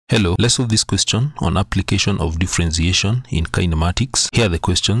Hello, let's solve this question on application of differentiation in kinematics. Here are the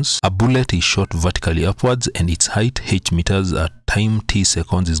questions. A bullet is shot vertically upwards and its height h meters at time t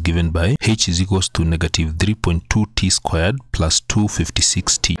seconds is given by h is equals to negative 3.2 t squared plus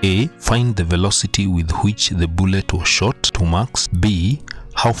 256 t. A. Find the velocity with which the bullet was shot, 2 marks. B.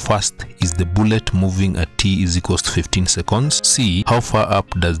 How fast is the bullet moving at t is equals to 15 seconds? C. How far up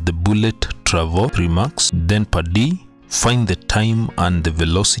does the bullet travel, 3 marks. Then part D. Find the time and the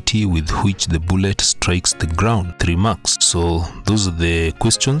velocity with which the bullet strikes the ground, 3 marks. So those are the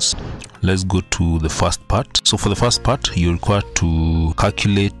questions. Let's go to the first part. So for the first part, you're required to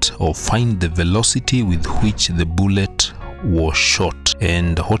calculate or find the velocity with which the bullet was shot,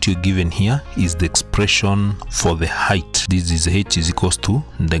 and what you're given here is the expression for the height. This is h is equals to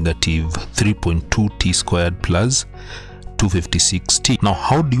negative 3.2 t squared plus 256t. Now,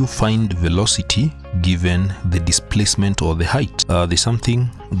 how do you find velocity given the displacement or the height? There's something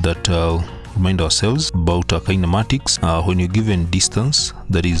that remind ourselves about kinematics. When you're given distance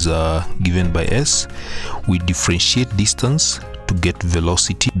that is given by s, we differentiate distance to get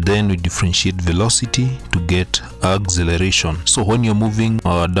velocity, then we differentiate velocity to get acceleration. So when you're moving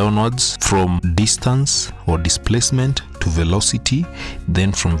downwards from distance or displacement to velocity,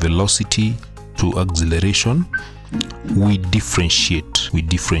 then from velocity to acceleration, we differentiate.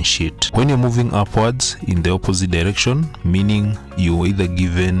 When you're moving upwards in the opposite direction, meaning you're either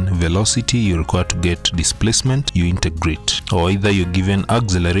given velocity, you're required to get displacement, you integrate, or either you're given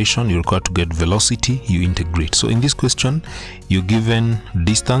acceleration, you're required to get velocity, you integrate. So in this question, you're given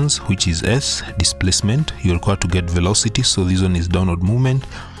distance, which is s, displacement, you're required to get velocity, so this one is downward movement.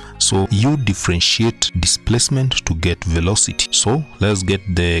 So you differentiate displacement to get velocity. So let's get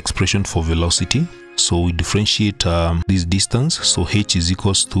the expression for velocity. So we differentiate this distance. So h is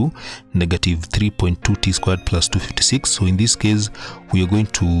equals to negative 3.2 t squared plus 256. So in this case, we are going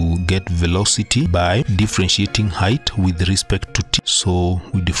to get velocity by differentiating height with respect to t. So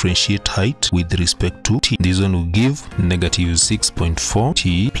we differentiate height with respect to t. This one will give negative 6.4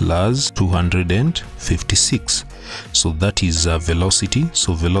 t plus 256. So that is velocity.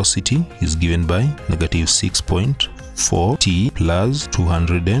 So velocity is given by negative 6.4 t plus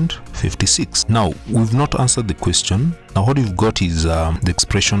 256. Now, we've not answered the question. Now, what we've got is the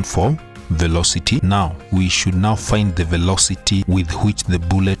expression for velocity. Now, we should now find the velocity with which the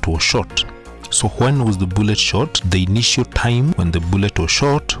bullet was shot. So when was the bullet shot? The initial time when the bullet was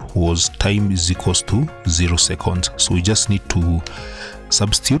shot was time is equals to 0 seconds. So we just need to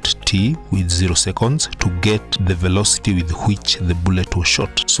substitute t with 0 seconds to get the velocity with which the bullet was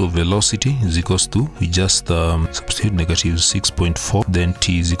shot. So velocity is equals to, we just substitute negative 6.4, then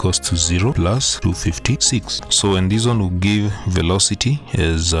t is equals to 0 plus 256. So and this one will give velocity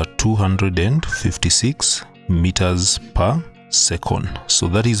as 256 meters per second. So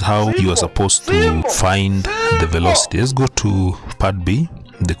that is how you are supposed to find the velocity. Let's go to part B,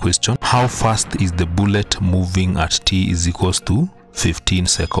 the question. How fast is the bullet moving at t is equals to 15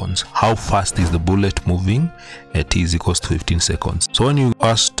 seconds? How fast is the bullet moving at t is equals to 15 seconds? So when you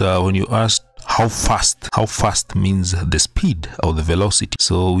asked how fast means the speed or the velocity.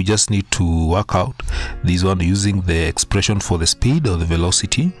 So we just need to work out this one using the expression for the speed or the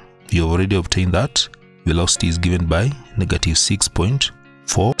velocity. You already obtained that. Velocity is given by negative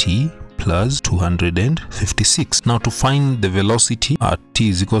 6.4 t plus 256. Now, to find the velocity at t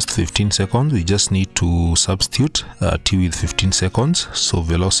is equals to 15 seconds, we just need to substitute t with 15 seconds. So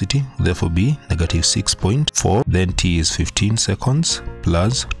velocity therefore be negative 6.4, then t is 15 seconds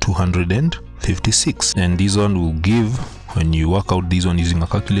plus 256. And this one will give, when you work out this one using a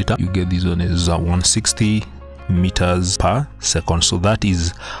calculator, you get this one as 160 meters per second. So that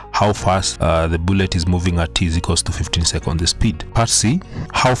is how fast the bullet is moving at t is equals to 15 seconds, the speed. Part C,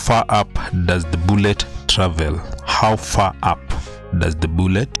 how far up does the bullet travel? How far up does the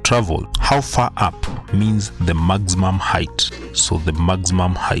bullet travel? How far up means the maximum height. So the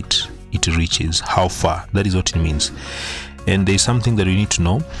maximum height it reaches, how far, that is what it means. And there is something that you need to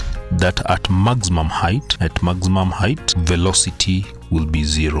know, that at maximum height, velocity will be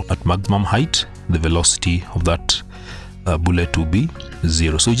 0. At maximum height, the velocity of that bullet will be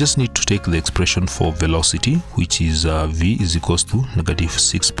 0. So you just need to take the expression for velocity, which is v is equals to negative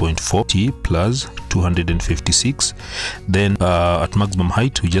 6.4 t plus 256. Then at maximum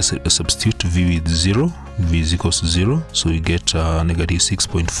height, we just substitute v with 0. V is equals to 0. So we get negative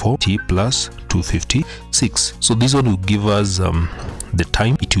 6.4 t plus 256. So this one will give us the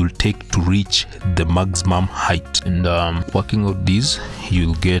time it will take to reach the maximum height. And working out this,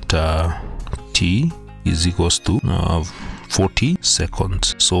 you'll get t is equals to 40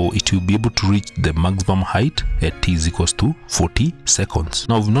 seconds. So it will be able to reach the maximum height at t is equals to 40 seconds.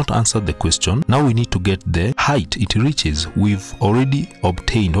 Now we've not answered the question. Now we need to get the height it reaches. We've already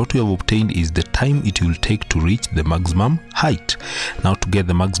obtained, what we have obtained is the time it will take to reach the maximum height. Now to get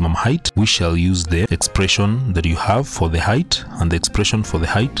the maximum height, we shall use the expression that you have for the height, and the expression for the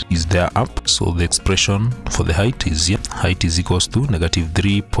height is there up. So the expression for the height is here. Height is equals to negative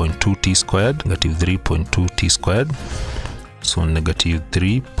 3.2 t squared, negative 3.2 t squared. So negative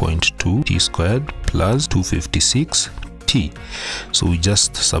 3.2 t squared plus 256 t. So we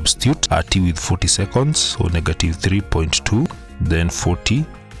just substitute t with 40 seconds. So negative 3.2, then 40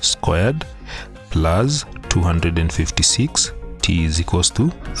 squared plus 256 t is equals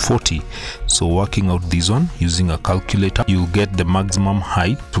to 40. So working out this one using a calculator, you'll get the maximum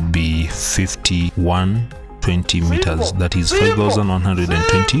height to be 5120 meters. That is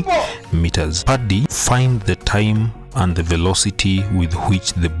 5120 meters. Part D, find the time and the velocity with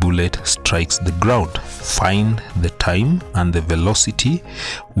which the bullet strikes the ground. Find the time and the velocity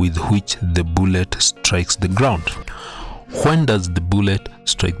with which the bullet strikes the ground. When does the bullet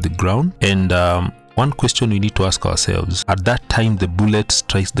strike the ground? And one question we need to ask ourselves, at that time the bullet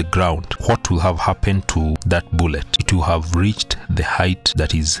strikes the ground, what will have happened to that bullet? It will have reached the height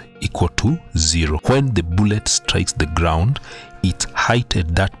that is equal to 0. When the bullet strikes the ground, its height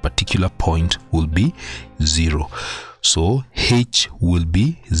at that particular point will be 0. So h will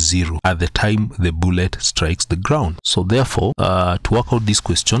be 0 at the time the bullet strikes the ground. So therefore, to work out this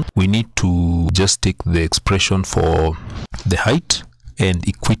question, we need to just take the expression for the height and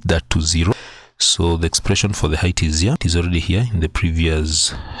equate that to 0. So the expression for the height is here. It is already here in the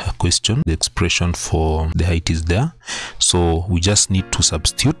previous question. The expression for the height is there. So we just need to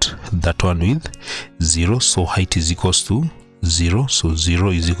substitute that one with 0. So height is equals to 0. So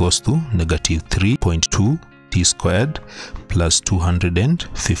 0 is equals to negative 3.2 t squared plus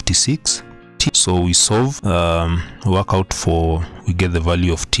 256 t. So we solve, work out for, we get the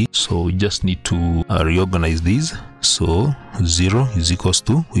value of t. So we just need to reorganize these. So 0 is equals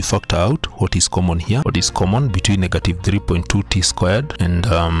to, we factor out what is common here. What is common between negative 3.2 t squared and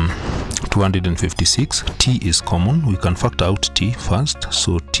 256? T is common. We can factor out t first.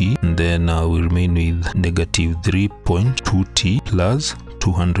 So t, and then we remain with negative 3.2 t plus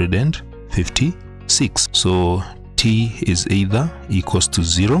 256. So t is either equals to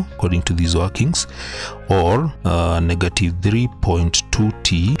 0 according to these workings, or negative 3.2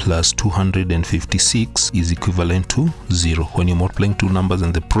 t plus 256 is equivalent to 0. When you're multiplying two numbers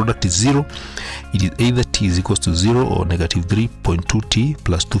and the product is 0, it is either t is equals to 0 or negative 3.2 t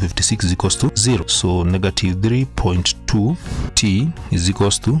plus 256 is equals to 0. So negative 3.2 t is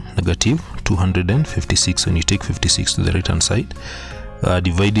equals to negative 256. When you take 56 to the right hand side,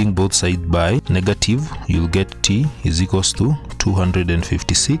 dividing both sides by negative, you'll get t is equals to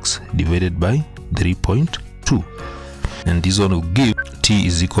 256 divided by 3.2, and this one will give t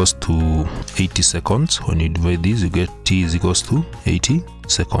is equals to 80 seconds. When you divide these, you get t is equals to 80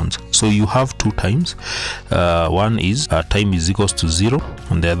 seconds. So you have two times. One is time is equals to 0,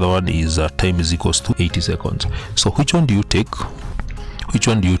 and the other one is time is equals to 80 seconds. So which one do you take? Which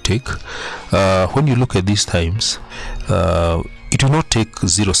one do you take? When you look at these times, it will not take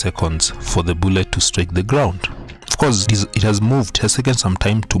 0 seconds for the bullet to strike the ground. Of course, it has moved, it has taken some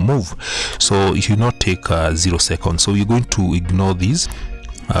time to move, so it will not take 0 seconds. So you're going to ignore these,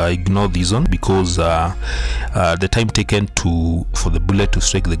 one, because the time taken for the bullet to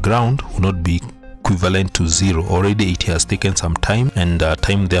strike the ground will not be equivalent to 0. Already it has taken some time, and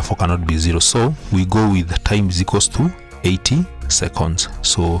time therefore cannot be 0. So we go with time is equals to 80 seconds.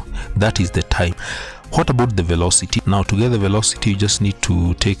 So that is the time. What about the velocity? Now to get the velocity, you just need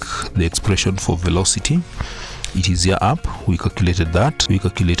to take the expression for velocity. It is here up. We calculated that.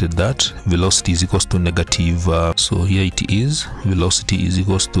 Velocity is equals to negative, so here it is. Velocity is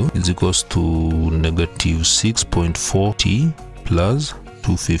equals to negative 6.4 t plus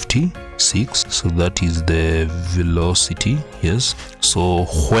 256. So that is the velocity. Yes. So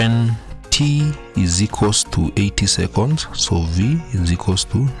when t is equals to 80 seconds, so v is equals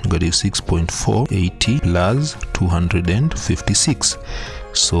to negative 6.4 80 plus 256.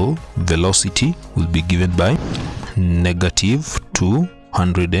 So velocity will be given by negative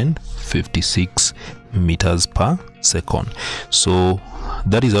 256 meters per second. So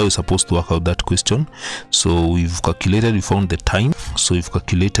that is how you're supposed to work out that question. So we've calculated, we found the time. So we've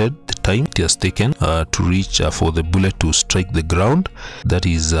calculated the time it has taken to reach for the bullet to strike the ground. That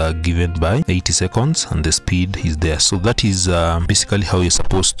is given by 80 seconds, and the speed is there. So that is basically how you're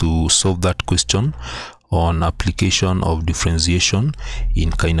supposed to solve that question on application of differentiation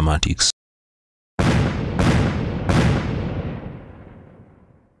in kinematics.